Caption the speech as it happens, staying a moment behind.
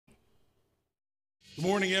Good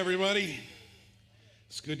morning, everybody.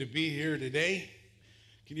 It's good to be here today.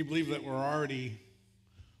 Can you believe that we're already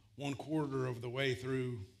 1/4 of the way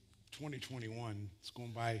through 2021? It's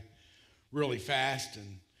going by really fast,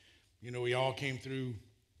 and we all came through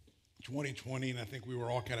 2020, and I think we were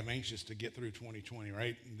all kind of anxious to get through 2020,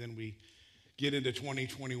 right? And then we get into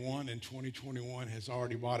 2021, and 2021 has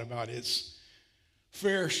already brought about its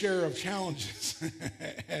fair share of challenges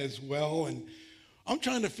as well. And I'm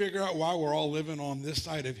trying to figure out why we're all living on this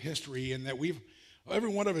side of history, and that every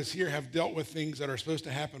one of us here have dealt with things that are supposed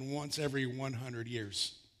to happen once every 100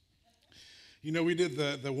 years. We did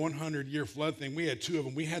the 100-year flood thing. We had two of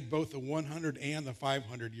them. We had both the 100 and the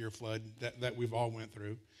 500-year flood that we've all went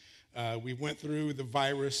through. We went through the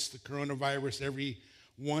coronavirus, every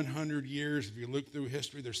 100 years. If you look through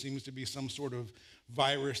history, there seems to be some sort of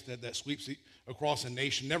virus that sweeps across a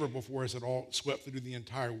nation. Never before has it all swept through the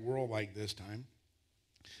entire world like this time.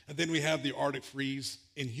 And then we have the Arctic freeze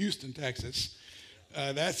in Houston, Texas.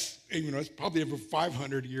 It's probably a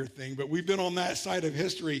 500-year thing, but we've been on that side of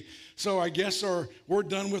history. So I guess we're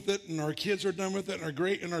done with it, and our kids are done with it, and our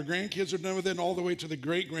grandkids are done with it, and all the way to the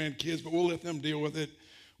great-grandkids, but we'll let them deal with it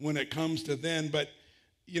when it comes to then. But,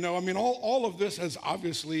 all of this has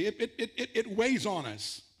obviously, it weighs on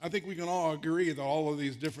us. I think we can all agree that all of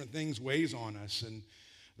these different things weighs on us. And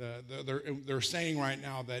they're saying right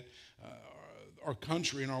now that our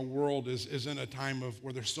country and our world is in a time of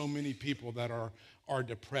where there's so many people that are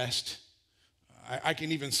depressed. I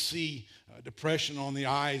can even see depression on the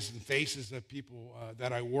eyes and faces of people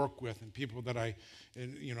that I work with and people that I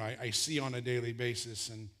see on a daily basis.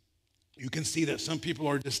 And you can see that some people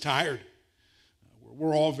are just tired. A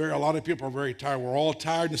lot of people are very tired. We're all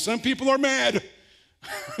tired, and some people are mad.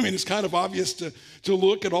 It's kind of obvious to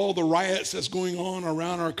look at all the riots that's going on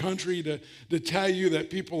around our country to tell you that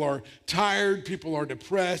people are tired, people are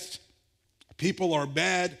depressed, people are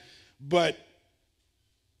bad. But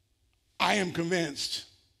I am convinced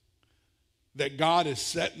that God is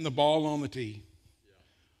setting the ball on the tee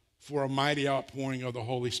for a mighty outpouring of the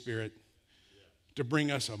Holy Spirit to bring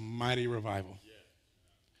us a mighty revival.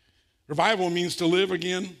 Revival means to live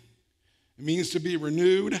again. It means to be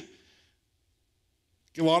renewed.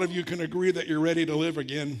 A lot of you can agree that you're ready to live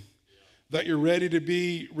again, that you're ready to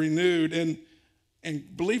be renewed.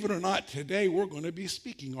 And believe it or not, today we're going to be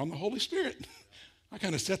speaking on the Holy Spirit. I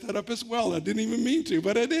kind of set that up as well. I didn't even mean to,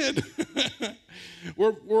 but I did.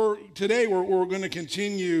 Today we're going to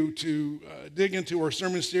continue to dig into our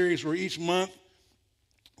sermon series where each month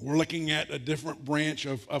we're looking at a different branch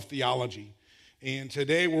of theology. And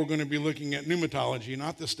today we're going to be looking at pneumatology,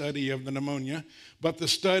 not the study of the pneumonia, but the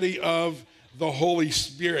study of the Holy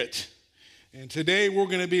Spirit. And today we're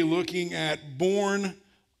going to be looking at born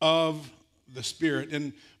of the Spirit.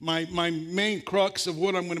 And my main crux of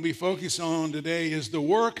what I'm going to be focused on today is the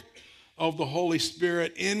work of the Holy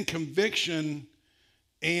Spirit in conviction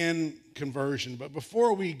and conversion. But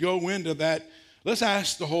before we go into that, let's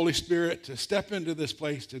ask the Holy Spirit to step into this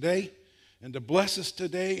place today and to bless us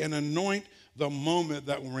today and anoint the moment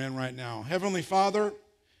that we're in right now. Heavenly Father,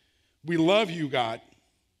 we love you, God.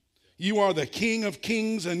 You are the King of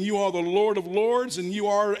kings, and you are the Lord of lords, and you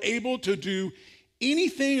are able to do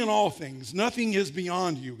anything and all things. Nothing is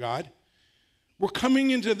beyond you, God. We're coming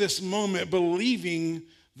into this moment believing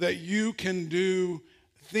that you can do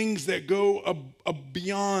things that go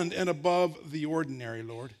beyond and above the ordinary,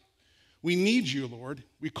 Lord. We need you, Lord.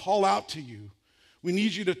 We call out to you. We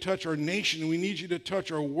need you to touch our nation. We need you to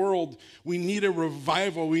touch our world. We need a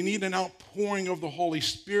revival. We need an outpouring of the Holy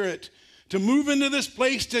Spirit to move into this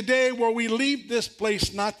place today where we leave this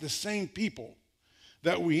place not the same people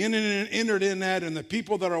that we entered in at, and the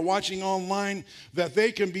people that are watching online, that they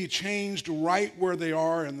can be changed right where they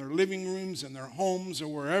are in their living rooms, in their homes, or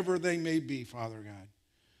wherever they may be, Father God.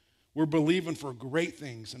 We're believing for great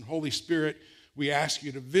things. And Holy Spirit, we ask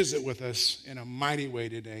you to visit with us in a mighty way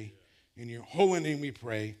today. In your holy name we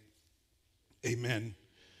pray. Amen.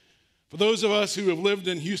 For those of us who have lived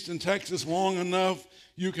in Houston, Texas long enough,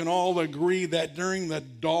 you can all agree that during the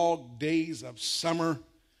dog days of summer,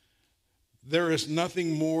 there is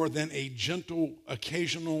nothing more than a gentle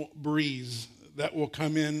occasional breeze that will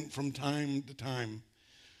come in from time to time.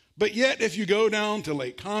 But yet, if you go down to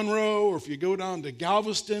Lake Conroe or if you go down to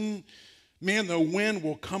Galveston, man, the wind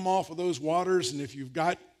will come off of those waters, and if you've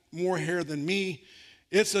got more hair than me,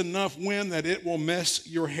 it's enough wind that it will mess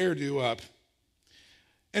your hairdo up.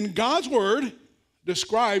 And God's word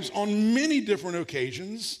describes on many different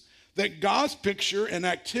occasions that God's picture and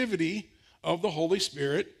activity of the Holy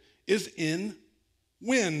Spirit is in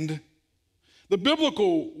wind. The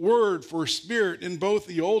biblical word for spirit in both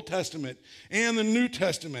the Old Testament and the New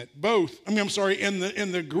Testament, in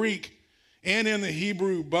the Greek and in the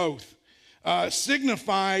Hebrew, both,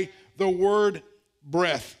 signify the word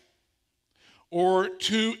breath, or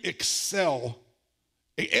to exhale,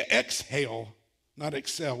 not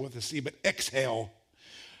excel with a C, but exhale.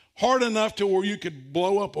 Hard enough to where you could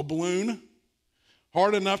blow up a balloon,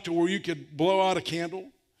 hard enough to where you could blow out a candle.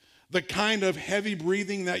 The kind of heavy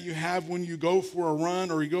breathing that you have when you go for a run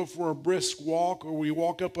or you go for a brisk walk or we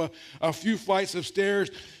walk up a few flights of stairs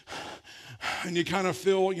and you kind of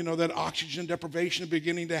feel, that oxygen deprivation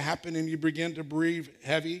beginning to happen and you begin to breathe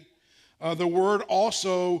heavy. The word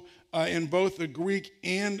also in both the Greek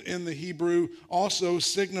and in the Hebrew also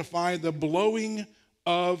signify the blowing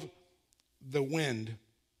of the wind.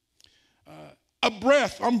 A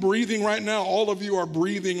breath, I'm breathing right now. All of you are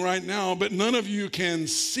breathing right now, but none of you can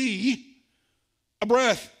see a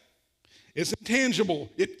breath. It's intangible.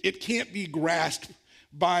 It can't be grasped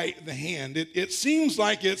by the hand. It seems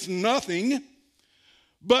like it's nothing,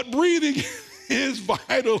 but breathing is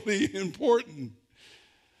vitally important.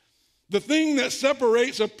 The thing that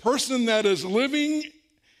separates a person that is living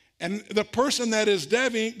and the person that is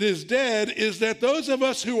dead is that those of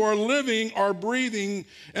us who are living are breathing,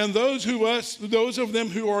 and those of them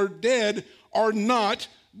who are dead are not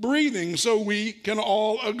breathing. So we can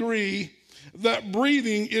all agree that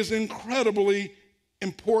breathing is incredibly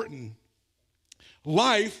important.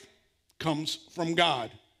 Life comes from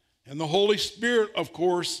God, and the Holy Spirit, of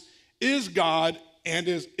course, is God and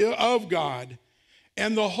is of God.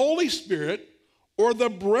 And the Holy Spirit, or the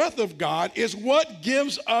breath of God, is what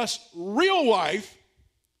gives us real life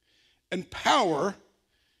and power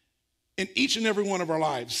in each and every one of our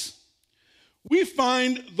lives. We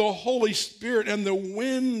find the Holy Spirit and the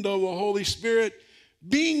wind of the Holy Spirit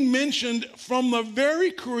being mentioned from the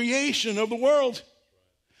very creation of the world.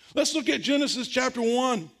 Let's look at Genesis chapter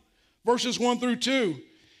 1, verses 1 through 2.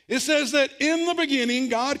 It says that in the beginning,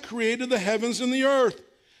 God created the heavens and the earth.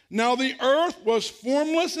 Now the earth was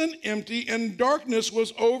formless and empty, and darkness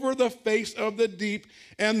was over the face of the deep.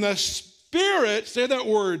 And the Spirit, say that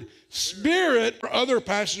word, Spirit, or other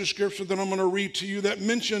passages of Scripture that I'm going to read to you that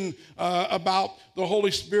mention about the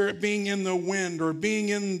Holy Spirit being in the wind or being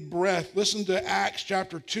in breath. Listen to Acts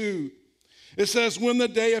chapter 2. It says, when the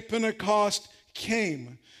day of Pentecost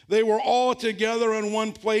came, they were all together in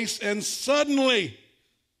one place, and suddenly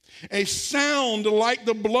a sound like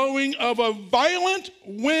the blowing of a violent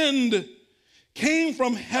wind came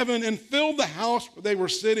from heaven and filled the house where they were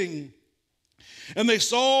sitting. And they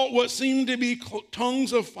saw what seemed to be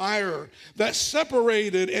tongues of fire that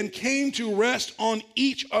separated and came to rest on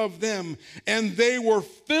each of them. And they were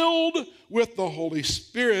filled with the Holy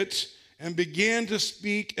Spirit and began to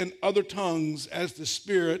speak in other tongues as the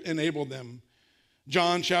Spirit enabled them.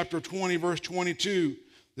 John chapter 20, verse 22.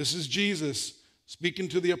 This is Jesus speaking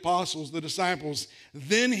to the apostles, the disciples.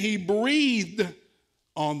 Then he breathed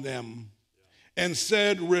on them and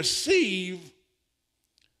said, receive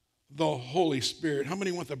the Holy Spirit. How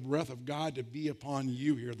many want the breath of God to be upon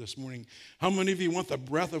you here this morning? How many of you want the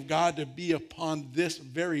breath of God to be upon this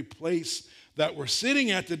very place that we're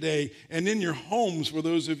sitting at today and in your homes for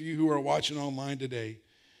those of you who are watching online today?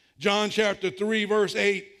 John chapter 3, verse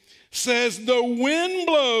 8 says, the wind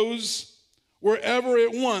blows wherever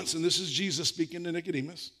it wants. And this is Jesus speaking to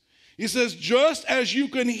Nicodemus. He says, just as you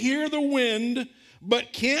can hear the wind,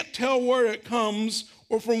 but can't tell where it comes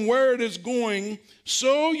or from where it is going,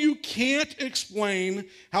 so you can't explain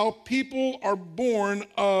how people are born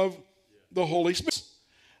of the Holy Spirit.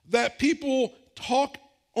 That people talk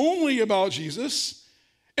only about Jesus,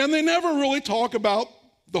 and they never really talk about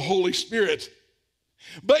the Holy Spirit.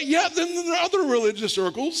 But yet, then there are other religious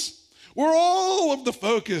circles where all of the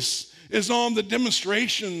focus is on the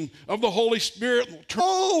demonstration of the Holy Spirit.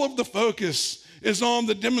 All of the focus is on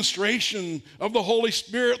the demonstration of the Holy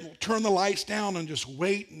Spirit. We'll turn the lights down and just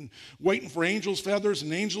waiting for angels' feathers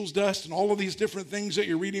and angels' dust and all of these different things that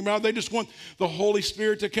you're reading about. They just want the Holy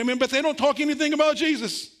Spirit to come in, but they don't talk anything about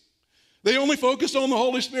Jesus. They only focus on the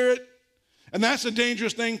Holy Spirit, and that's a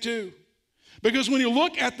dangerous thing too. Because when you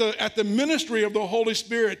look at the ministry of the Holy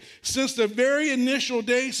Spirit, since the very initial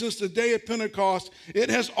day, since the day of Pentecost,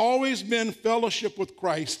 it has always been fellowship with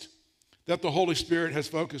Christ that the Holy Spirit has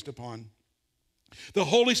focused upon. The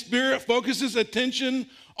Holy Spirit focuses attention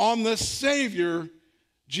on the Savior,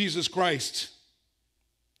 Jesus Christ.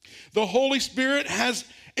 The Holy Spirit has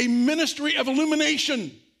a ministry of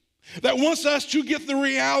illumination that wants us to get the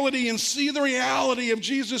reality and see the reality of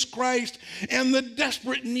Jesus Christ and the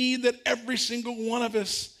desperate need that every single one of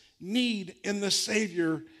us need in the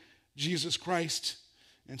Savior, Jesus Christ.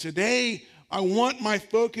 And today, I want my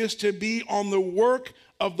focus to be on the work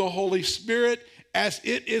of the Holy Spirit as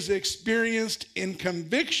it is experienced in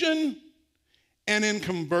conviction and in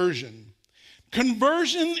conversion.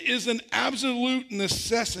 Conversion is an absolute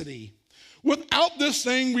necessity. Without this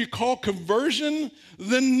thing we call conversion,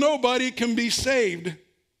 then nobody can be saved.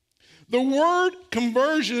 The word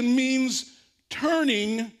conversion means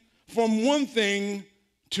turning from one thing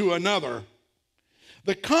to another.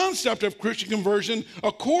 The concept of Christian conversion,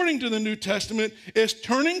 according to the New Testament, is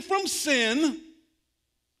turning from sin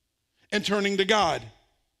and turning to God.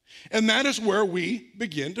 And that is where we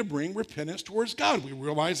begin to bring repentance towards God. We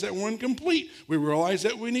realize that we're incomplete. We realize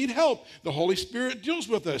that we need help. The Holy Spirit deals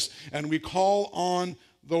with us, and we call on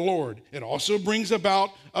the Lord. It also brings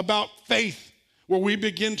about faith, where we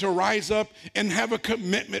begin to rise up and have a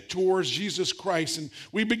commitment towards Jesus Christ. And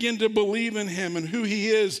we begin to believe in him and who he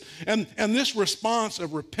is. And this response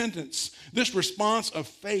of repentance, this response of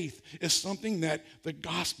faith is something that the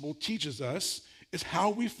gospel teaches us is how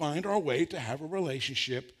we find our way to have a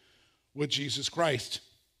relationship with Jesus Christ.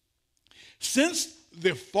 Since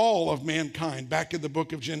the fall of mankind, back in the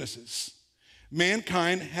book of Genesis,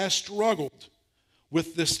 mankind has struggled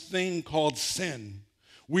with this thing called sin.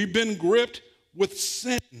 We've been gripped with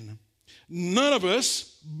sin. None of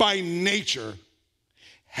us, by nature,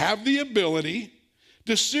 have the ability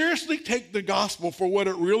to seriously take the gospel for what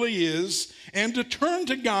it really is and to turn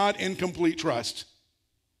to God in complete trust.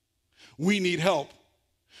 We need help.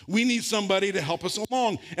 We need somebody to help us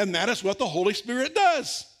along, and that is what the Holy Spirit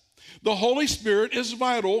does. The Holy Spirit is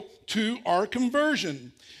vital to our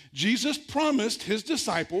conversion. Jesus promised his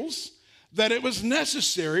disciples that it was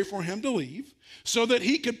necessary for him to leave so that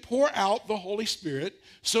he could pour out the Holy Spirit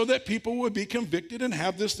so that people would be convicted and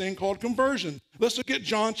have this thing called conversion. Let's look at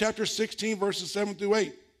John chapter 16, verses 7 through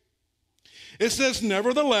 8. It says,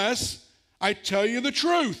 "Nevertheless, I tell you the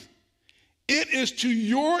truth. It is to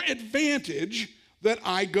your advantage that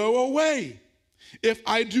I go away. If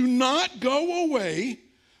I do not go away,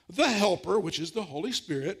 the Helper, which is the Holy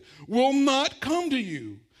Spirit, will not come to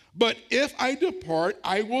you. But if I depart,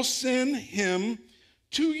 I will send him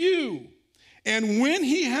to you. And when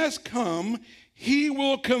he has come, he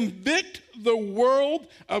will convict the world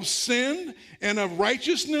of sin and of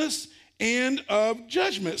righteousness and of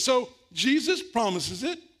judgment." So Jesus promises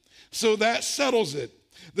it, so that settles it.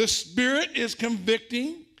 The Spirit is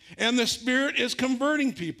convicting and the Spirit is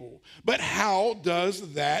converting people. But how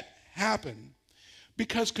does that happen?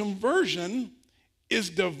 Because conversion is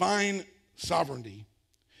divine sovereignty.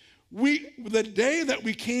 The day that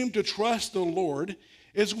we came to trust the Lord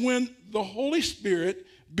is when the Holy Spirit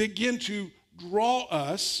began to draw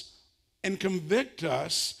us and convict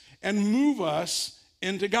us and move us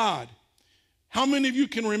into God. How many of you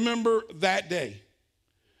can remember that day?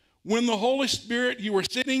 When the Holy Spirit, you were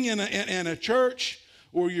sitting in a church,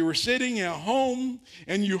 or you were sitting at home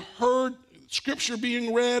and you heard scripture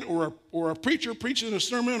being read, or a preacher preaching a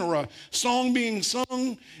sermon, or a song being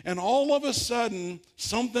sung, and all of a sudden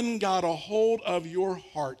something got a hold of your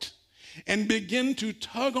heart and began to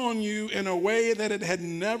tug on you in a way that it had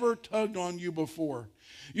never tugged on you before.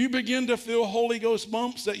 You begin to feel Holy Ghost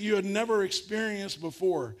bumps that you had never experienced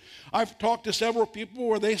before. I've talked to several people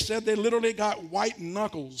where they said they literally got white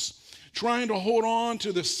knuckles trying to hold on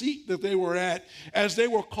to the seat that they were at as they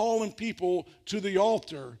were calling people to the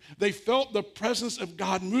altar. They felt the presence of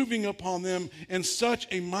God moving upon them in such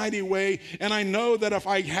a mighty way. And I know that if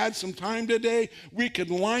I had some time today, we could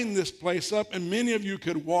line this place up and many of you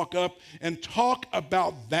could walk up and talk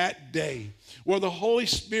about that day where the Holy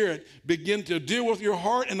Spirit began to deal with your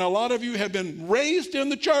heart. And a lot of you have been raised in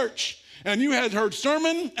the church, and you had heard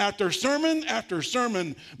sermon after sermon after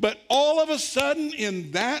sermon, but all of a sudden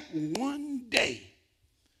in that one day,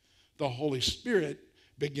 the Holy Spirit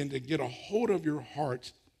began to get a hold of your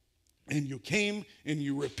heart, and you came and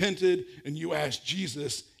you repented and you asked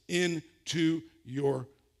Jesus into your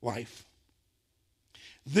life.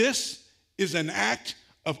 This is an act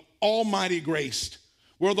of almighty grace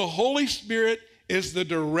where the Holy Spirit is the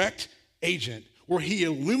direct agent, where he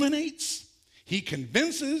illuminates, he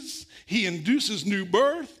convinces, he induces new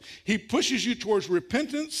birth, he pushes you towards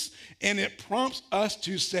repentance, and it prompts us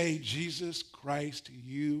to say, "Jesus Christ,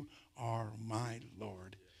 you are my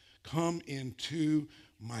Lord. Come into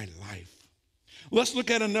my life." Let's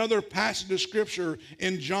look at another passage of scripture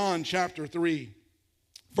in John chapter 3,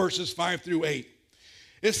 verses 5 through 8.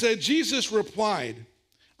 It said, Jesus replied,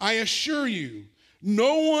 "I assure you,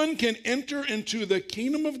 no one can enter into the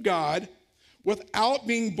kingdom of God without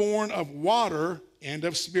being born of water and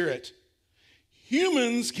of spirit.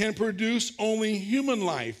 Humans can produce only human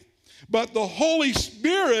life, but the Holy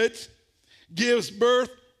Spirit gives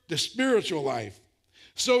birth the spiritual life.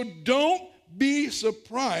 So don't be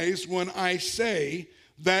surprised when I say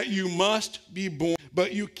that you must be born,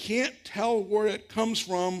 but you can't tell where it comes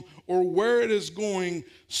from or where it is going,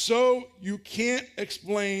 so you can't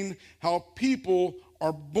explain how people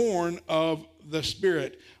are born of the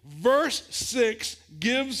Spirit. Verse 6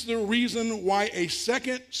 gives the reason why a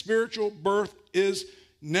second spiritual birth is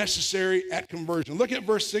necessary at conversion. Look at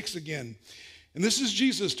verse 6 again. And this is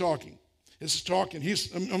Jesus talking.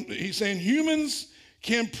 He's saying humans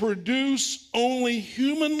can produce only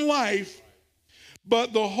human life,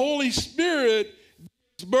 but the Holy Spirit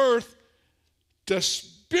gives birth to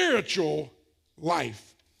spiritual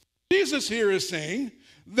life. Jesus here is saying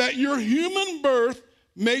that your human birth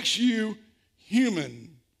makes you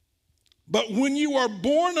human. But when you are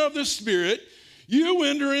born of the Spirit, you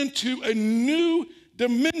enter into a new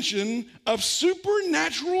dimension of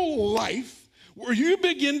supernatural life where you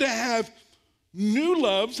begin to have new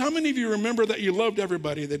loves. How many of you remember that you loved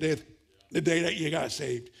everybody the day that you got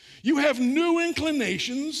saved? You have new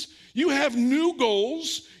inclinations. You have new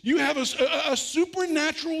goals. You have a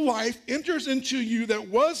supernatural life enters into you that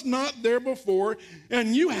was not there before,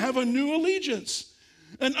 and you have a new allegiance.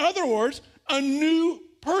 In other words, a new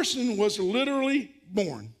person was literally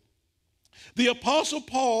born. The Apostle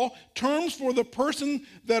Paul terms for the person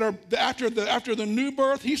that are after the new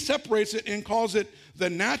birth, he separates it and calls it the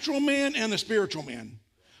natural man and the spiritual man.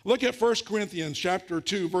 Look at 1 Corinthians chapter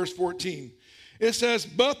 2, verse 14. It says,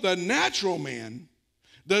 but the natural man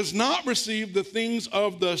does not receive the things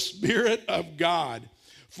of the Spirit of God,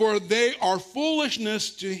 for they are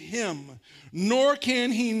foolishness to him, nor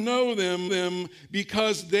can he know them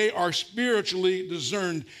because they are spiritually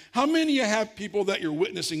discerned. How many of you have people that you're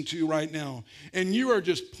witnessing to right now, and you are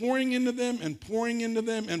just pouring into them and pouring into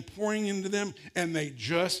them and pouring into them, and they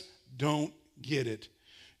just don't get it?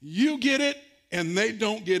 You get it, and they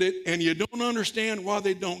don't get it, and you don't understand why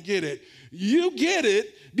they don't get it. You get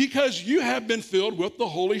it because you have been filled with the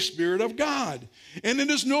Holy Spirit of God. And it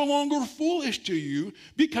is no longer foolish to you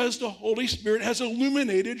because the Holy Spirit has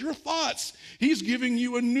illuminated your thoughts. He's giving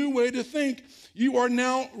you a new way to think. You are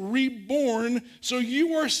now reborn, so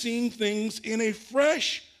you are seeing things in a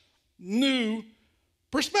fresh, new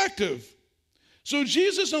perspective. So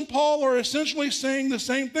Jesus and Paul are essentially saying the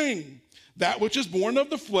same thing. That which is born of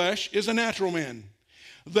the flesh is a natural man.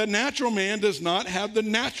 The natural man does not have the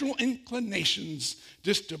natural inclinations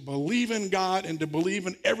just to believe in God and to believe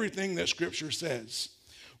in everything that Scripture says.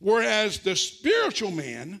 Whereas the spiritual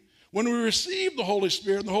man, when we receive the Holy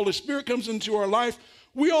Spirit and the Holy Spirit comes into our life,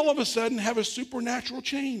 we all of a sudden have a supernatural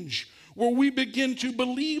change where we begin to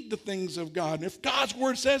believe the things of God. And if God's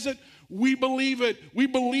word says it, we believe it. We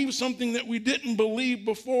believe something that we didn't believe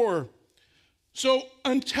before. So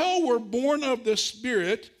until we're born of the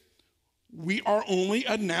Spirit, we are only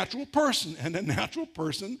a natural person, and a natural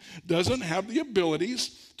person doesn't have the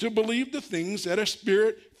abilities to believe the things that a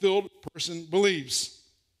Spirit-filled person believes.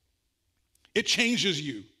 It changes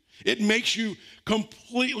you. It makes you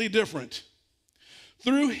completely different.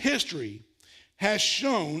 Through history has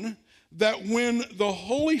shown that when the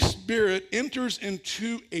Holy Spirit enters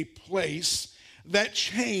into a place, that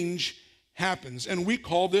change happens, and we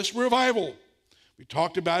call this revival. We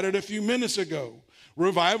talked about it a few minutes ago.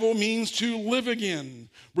 Revival means to live again.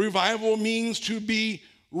 Revival means to be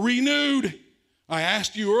renewed. I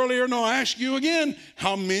asked you earlier, and I'll ask you again,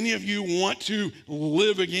 how many of you want to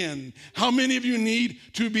live again? How many of you need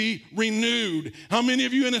to be renewed? How many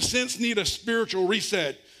of you, in a sense, need a spiritual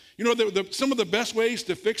reset? You know, some of the best ways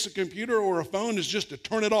to fix a computer or a phone is just to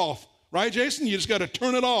turn it off. Right, Jason? You just got to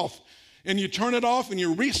turn it off. And you turn it off and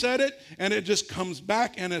you reset it, and it just comes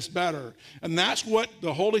back and it's better. And that's what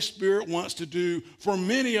the Holy Spirit wants to do for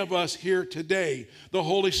many of us here today. The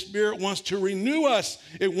Holy Spirit wants to renew us.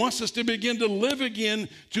 It wants us to begin to live again,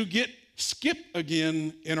 to skip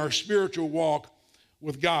again in our spiritual walk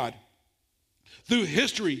with God. Through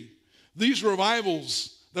history, these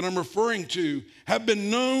revivals that I'm referring to have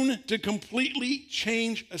been known to completely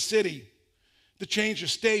change a city, to change a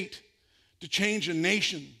state, to change a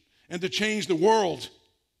nation, and to change the world.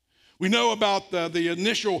 We know about the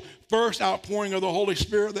initial first outpouring of the Holy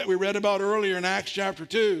Spirit that we read about earlier in Acts chapter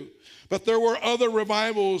 2. But there were other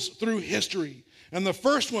revivals through history. And the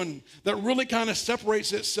first one that really kind of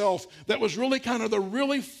separates itself, that was really kind of the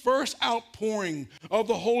really first outpouring of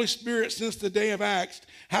the Holy Spirit since the day of Acts,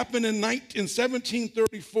 happened in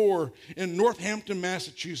 1734 in Northampton,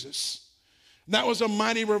 Massachusetts. That was a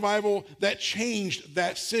mighty revival that changed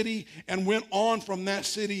that city and went on from that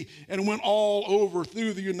city and went all over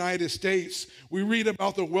through the United States. We read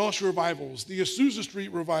about the Welsh revivals, the Azusa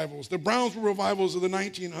Street revivals, the Brownsville revivals of the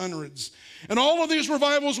 1900s. And all of these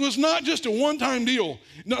revivals was not just a one-time deal,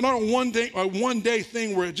 not a one-day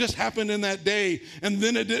thing where it just happened in that day and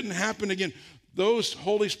then it didn't happen again. Those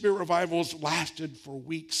Holy Spirit revivals lasted for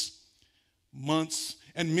weeks, months,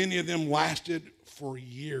 and many of them lasted for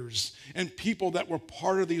years. And people that were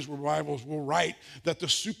part of these revivals will write that the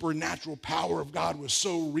supernatural power of God was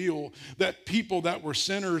so real that people that were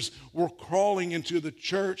sinners were crawling into the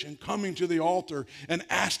church and coming to the altar and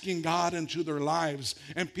asking God into their lives.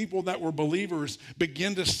 And people that were believers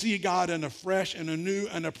began to see God in a fresh and a new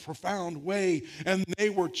and a profound way. And they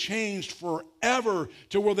were changed forever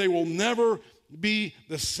to where they will never be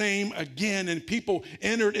the same again. And people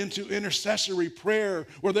entered into intercessory prayer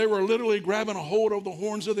where they were literally grabbing a hold of the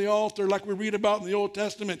horns of the altar like we read about in the Old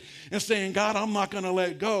Testament and saying, God, I'm not going to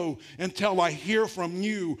let go until I hear from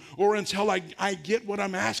you or until I get what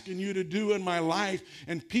I'm asking you to do in my life.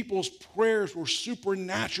 And people's prayers were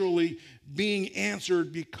supernaturally being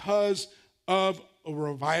answered because of a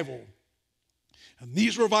revival. And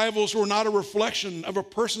these revivals were not a reflection of a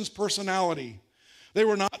person's personality. They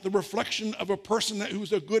were not the reflection of a person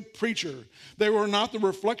who's a good preacher. They were not the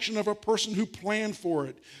reflection of a person who planned for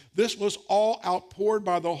it. This was all outpoured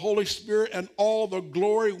by the Holy Spirit, and all the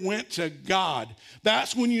glory went to God.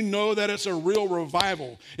 That's when you know that it's a real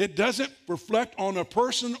revival. It doesn't reflect on a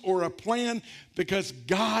person or a plan because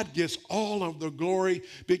God gets all of the glory,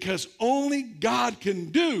 because only God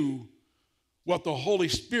can do what the Holy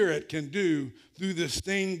Spirit can do through this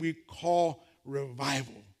thing we call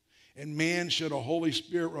revival. And man, should a Holy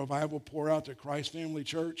Spirit revival pour out to Christ Family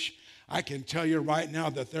Church, I can tell you right now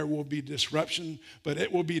that there will be disruption, but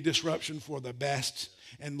it will be disruption for the best.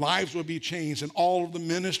 And lives will be changed, and all of the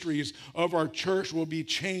ministries of our church will be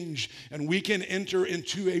changed. And we can enter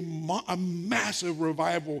into a massive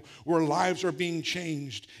revival where lives are being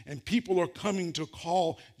changed, and people are coming to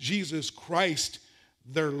call Jesus Christ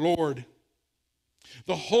their Lord.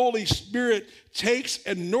 The Holy Spirit takes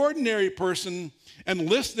an ordinary person and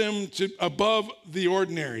lifts them to above the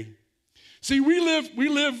ordinary. See, we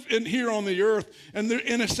live in here on the earth, and there,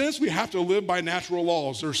 in a sense, we have to live by natural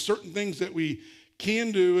laws. There's certain things that we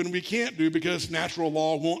can do and we can't do because natural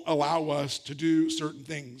law won't allow us to do certain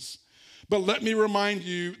things. But let me remind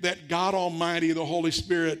you that God Almighty, the Holy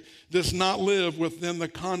Spirit, does not live within the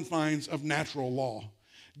confines of natural law.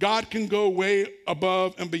 God can go way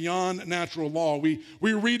above and beyond natural law. We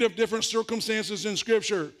read of different circumstances in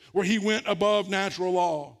Scripture where he went above natural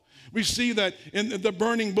law. We see that in the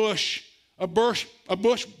burning bush, a bush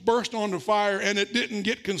burst onto fire and it didn't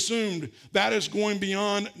get consumed. That is going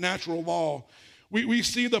beyond natural law. We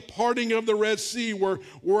see the parting of the Red Sea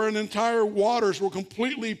where an entire waters were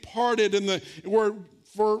completely parted and where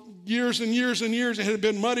for years and years and years it had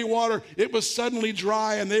been muddy water. It was suddenly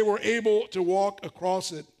dry and they were able to walk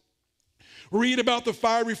across it. Read about the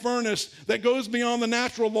fiery furnace that goes beyond the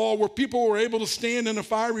natural law where people were able to stand in a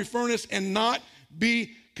fiery furnace and not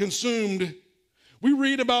be consumed. We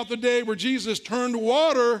read about the day where Jesus turned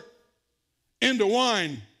water into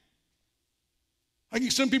wine. I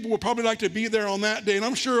think some people would probably like to be there on that day, and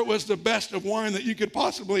I'm sure it was the best of wine that you could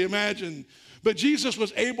possibly imagine. But Jesus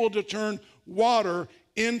was able to turn water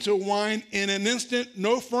into wine in an instant.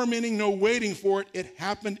 No fermenting, no waiting for it. It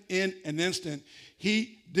happened in an instant.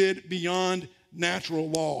 He did beyond natural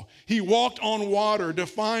law. He walked on water,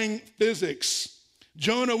 defying physics.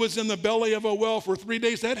 Jonah was in the belly of a well for 3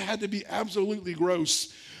 days. That had to be absolutely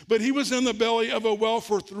gross. But he was in the belly of a well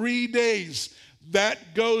for 3 days.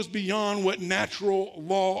 That goes beyond what natural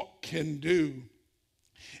law can do.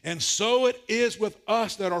 And so it is with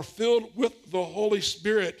us that are filled with the Holy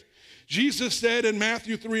Spirit. Jesus said in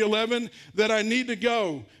Matthew 3:11 that I need to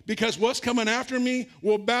go because what's coming after me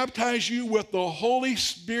will baptize you with the Holy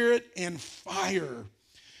Spirit and fire.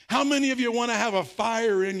 How many of you want to have a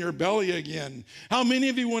fire in your belly again? How many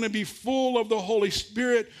of you want to be full of the Holy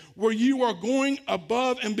Spirit where you are going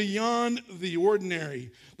above and beyond the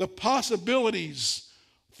ordinary? The possibilities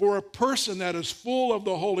for a person that is full of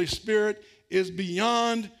the Holy Spirit is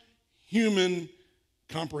beyond human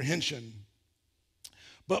comprehension.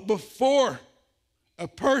 But before a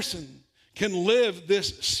person can live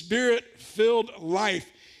this Spirit-filled life,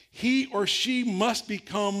 he or she must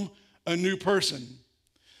become a new person.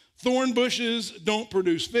 Thorn bushes don't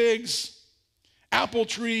produce figs. Apple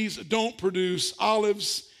trees don't produce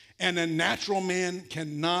olives. And a natural man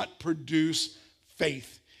cannot produce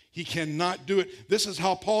faith. He cannot do it. This is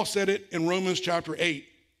how Paul said it in Romans chapter 8,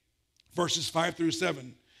 verses 5 through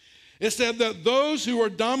 7. It said that those who are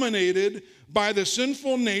dominated by the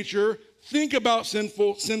sinful nature think about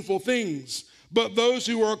sinful things. But those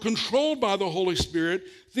who are controlled by the Holy Spirit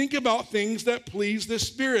think about things that please the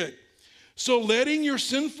Spirit. So letting your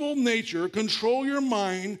sinful nature control your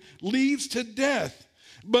mind leads to death.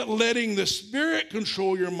 But letting the Spirit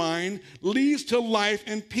control your mind leads to life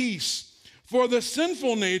and peace. For the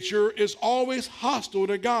sinful nature is always hostile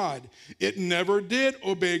to God. It never did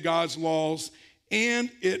obey God's laws,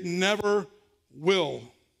 and it never will.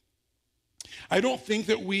 I don't think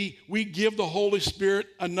that we give the Holy Spirit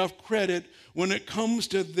enough credit when it comes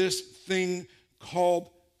to this thing called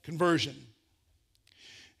conversion.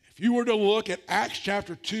 If you were to look at Acts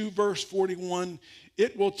chapter 2, verse 41,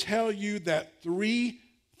 it will tell you that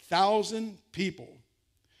 3,000 people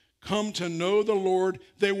come to know the Lord.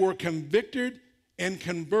 They were convicted and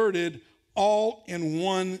converted all in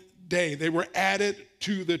one day. They were added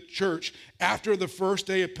to the church after the first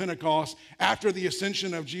day of Pentecost, after the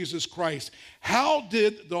ascension of Jesus Christ. How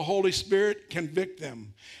did the Holy Spirit convict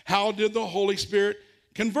them? How did the Holy Spirit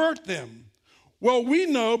convert them? Well, we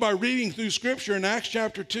know by reading through Scripture in Acts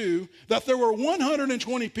chapter 2 that there were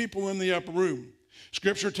 120 people in the upper room.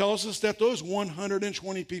 Scripture tells us that those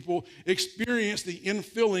 120 people experienced the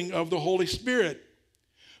infilling of the Holy Spirit.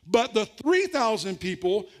 But the 3,000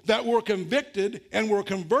 people that were convicted and were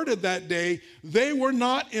converted that day, they were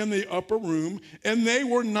not in the upper room, and they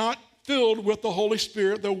were not filled with the Holy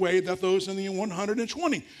Spirit the way that those in the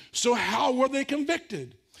 120. So how were they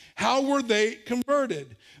convicted? How were they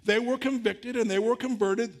converted? They were convicted and they were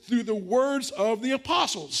converted through the words of the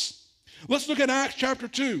apostles. Let's look at Acts chapter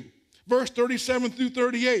 2, verse 37 through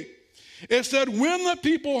 38. It said, when the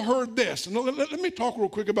people heard this, and let me talk real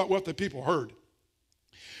quick about what the people heard.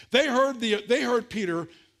 They heard Peter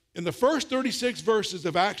in the first 36 verses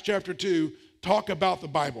of Acts chapter 2 talk about the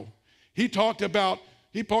Bible. He talked about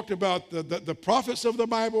the prophets of the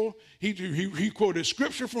Bible. He quoted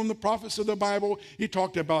scripture from the prophets of the Bible. He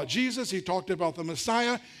talked about Jesus. He talked about the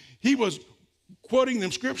Messiah. He was quoting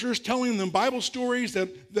them scriptures, telling them Bible stories that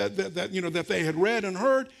they had read and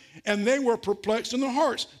heard, and they were perplexed in their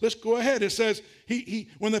hearts. Let's go ahead. It says,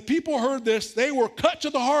 when the people heard this, they were cut to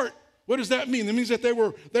the heart. What does that mean? It means that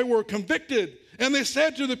they were convicted. And they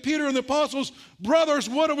said to Peter and the apostles, brothers,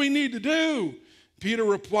 what do we need to do? Peter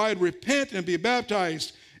replied, repent and be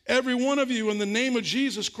baptized, every one of you, in the name of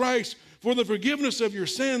Jesus Christ, for the forgiveness of your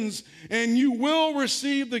sins, and you will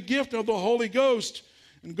receive the gift of the Holy Ghost.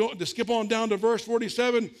 And go to skip on down to verse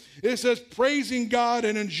 47. It says, praising God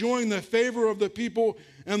and enjoying the favor of the people,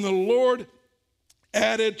 and the Lord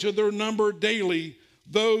added to their number daily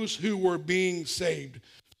those who were being saved.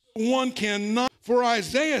 One cannot, for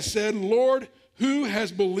Isaiah said, Lord, who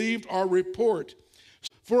has believed our report?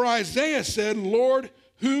 For Isaiah said, Lord,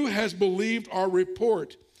 who has believed our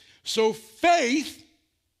report? So faith,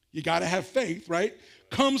 you got to have faith, right?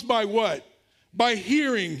 Comes by what? By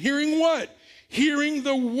hearing. Hearing what? Hearing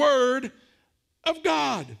the word of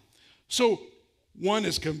God. So one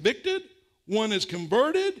is convicted, one is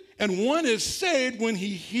converted, and one is saved when he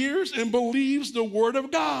hears and believes the word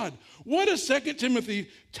of God. What does 2 Timothy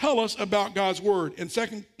tell us about God's word? In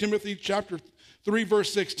 2 Timothy chapter 3,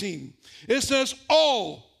 verse 16, it says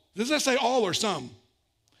all. Does that say all or some?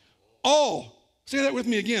 All. Say that with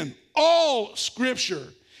me again. All scripture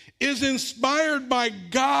is inspired by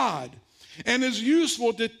God and is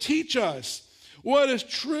useful to teach us what is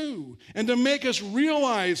true and to make us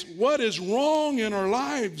realize what is wrong in our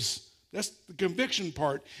lives. That's the conviction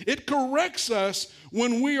part. It corrects us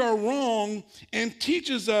when we are wrong and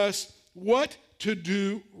teaches us what to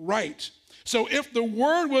do right. So if the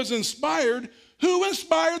word was inspired, who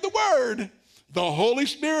inspired the word? The Holy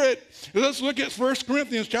Spirit. Let's look at 1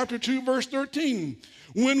 Corinthians chapter 2, verse 13.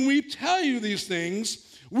 When we tell you these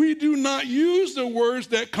things, we do not use the words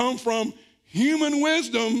that come from human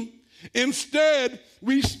wisdom. Instead,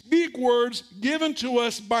 we speak words given to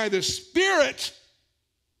us by the Spirit.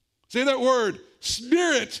 Say that word,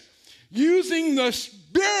 Spirit. Using the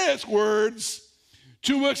Spirit's words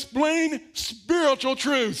to explain spiritual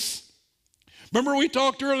truths. Remember, we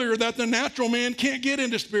talked earlier that the natural man can't get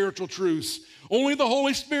into spiritual truths. Only the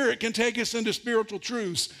Holy Spirit can take us into spiritual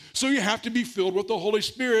truths. So you have to be filled with the Holy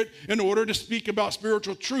Spirit in order to speak about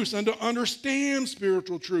spiritual truths and to understand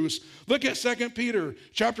spiritual truths. Look at 2 Peter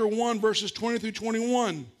chapter 1, verses 20 through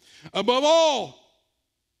 21. Above all,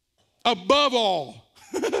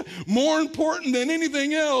 more important than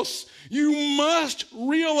anything else, you must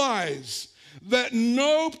realize that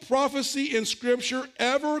no prophecy in Scripture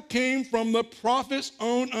ever came from the prophet's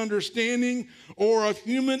own understanding or of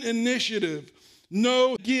human initiative,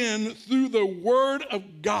 No, again, through the word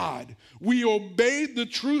of God, we obeyed the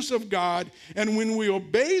truths of God. And when we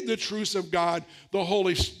obeyed the truths of God, the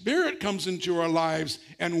Holy Spirit comes into our lives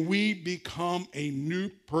and we become a new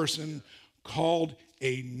person called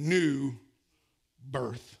a new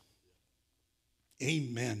birth.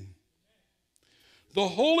 Amen. The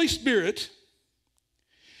Holy Spirit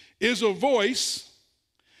is a voice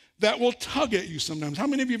that will tug at you sometimes. How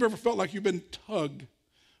many of you have ever felt like you've been tugged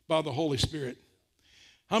by the Holy Spirit?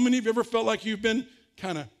 How many of you ever felt like you've been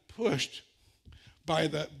kind of pushed by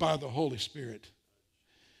the Holy Spirit?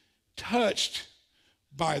 Touched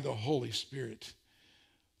by the Holy Spirit.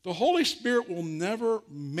 The Holy Spirit will never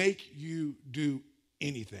make you do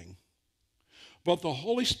anything. But the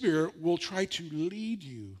Holy Spirit will try to lead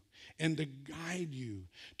you and to guide you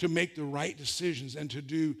to make the right decisions and to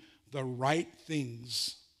do the right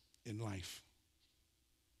things in life.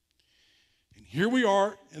 And here we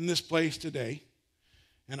are in this place today,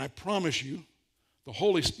 and I promise you, the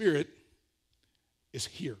Holy Spirit is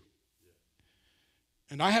here.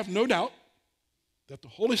 And I have no doubt that the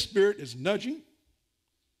Holy Spirit is nudging,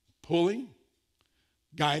 pulling,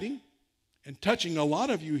 guiding, and touching a lot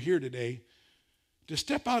of you here today to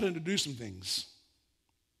step out and to do some things.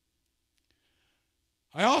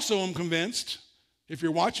 I also am convinced, if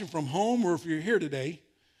you're watching from home or if you're here today,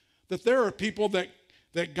 that there are people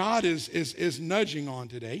that God is nudging on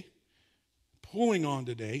today, pulling on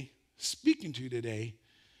today, speaking to today,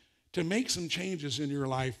 to make some changes in your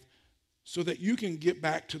life so that you can get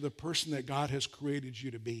back to the person that God has created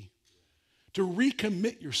you to be, to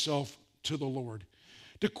recommit yourself to the Lord,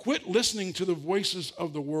 to quit listening to the voices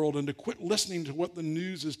of the world and to quit listening to what the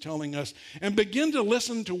news is telling us and begin to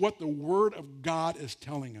listen to what the Word of God is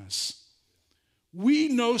telling us. We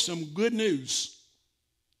know some good news.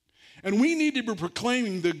 And we need to be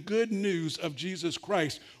proclaiming the good news of Jesus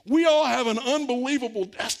Christ. We all have an unbelievable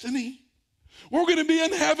destiny. We're going to be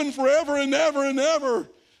in heaven forever and ever and ever,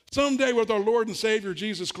 someday with our Lord and Savior,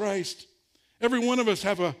 Jesus Christ. Every one of us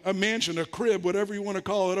have a mansion, a crib, whatever you want to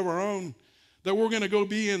call it, of our own, that we're going to go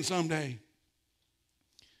be in someday.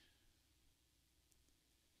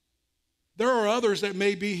 There are others that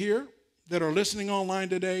may be here that are listening online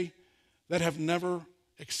today that have never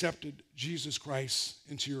accepted Jesus Christ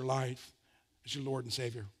into your life as your Lord and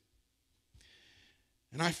Savior.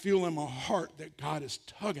 And I feel in my heart that God is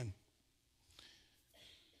tugging,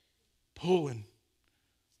 pulling,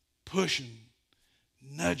 pushing,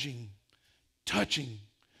 nudging, touching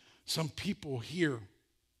some people here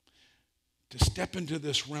to step into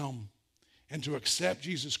this realm and to accept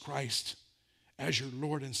Jesus Christ as your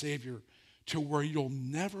Lord and Savior, to where you'll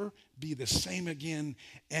never be the same again,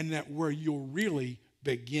 and that where you'll really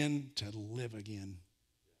begin to live again.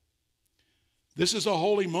 This is a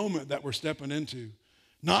holy moment that we're stepping into,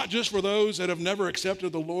 not just for those that have never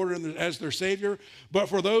accepted the Lord as their Savior, but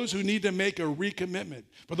for those who need to make a recommitment,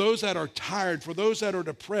 for those that are tired, for those that are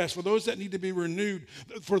depressed, for those that need to be renewed,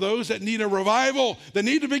 for those that need a revival, that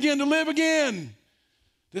need to begin to live again.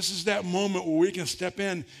 This is that moment where we can step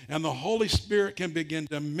in and the Holy Spirit can begin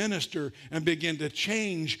to minister and begin to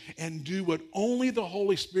change and do what only the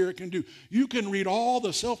Holy Spirit can do. You can read all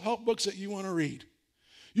the self-help books that you want to read.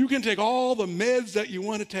 You can take all the meds that you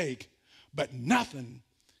want to take, but nothing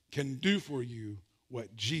can do for you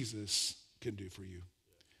what Jesus can do for you.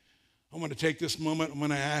 I'm going to take this moment. I'm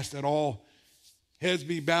going to ask that all heads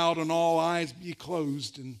be bowed and all eyes be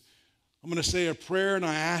closed, and I'm going to say a prayer, and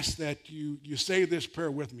I ask that you say this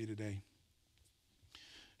prayer with me today.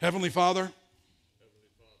 Heavenly Father,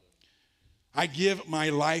 I give my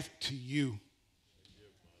life to you.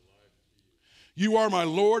 You are my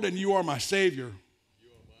Lord and you are my Savior.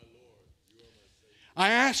 I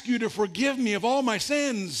ask you to forgive me of all my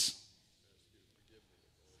sins.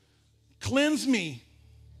 Cleanse me.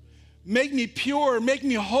 Make me pure. Make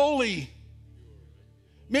me holy.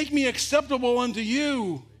 Make me acceptable unto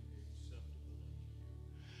you.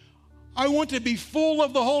 I want to be full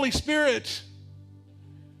of the Holy Spirit.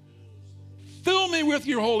 Fill me with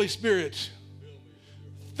your Holy Spirit.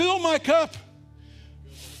 Fill my cup.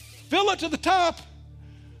 Fill it to the top.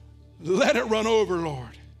 Let it run over,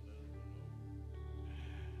 Lord.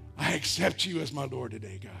 I accept you as my Lord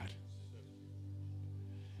today, God.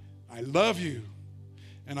 I love you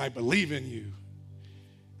and I believe in you.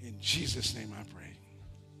 In Jesus' name I pray.